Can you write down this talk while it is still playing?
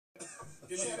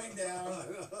shutting down.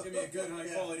 Give me a good high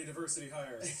quality diversity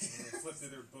hire. Flip through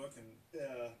their book and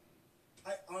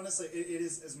I honestly, it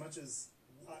is as much as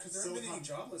because there aren't many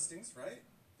job listings, right?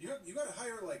 You got to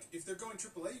hire like if they're going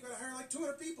AAA, you got to hire like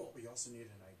 200 people. We also need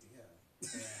an idea.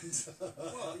 And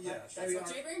well, yeah, that's what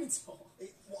Jay Raymond's for.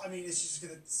 Well, I mean, it's just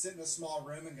gonna sit in a small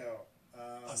room and go.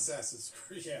 Assassin's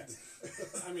Creed. Yeah.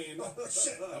 I mean,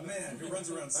 shit, a man who runs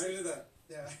around. I did that.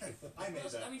 Yeah, I made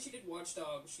that. I mean, she did Watch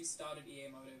Dogs. She started EA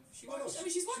Motive. She Oh, no, worked, I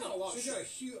mean, she's worked on a lot. She's got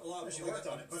a lot of. She worked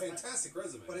on it. But fantastic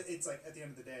resume. But it's like at the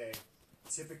end of the day,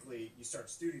 typically you start a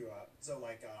studio up. So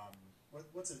like,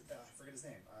 what's his? I forget his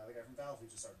name. The guy from Valve who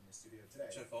just started a new studio today.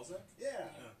 Jeff Elzak? Yeah.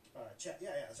 Chet. Yeah,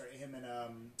 that's right. Him and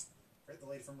the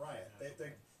lady from Riot.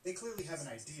 They clearly have an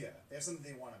idea. They have something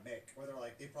they want to make. Or they're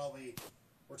like, they probably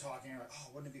were talking like,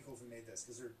 oh, wouldn't it be cool if we made this?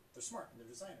 Because they're smart and they're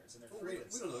designers and they're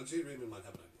creatives. We don't know. Jay Raymond might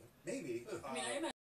have an idea. Maybe. I mean, I imagine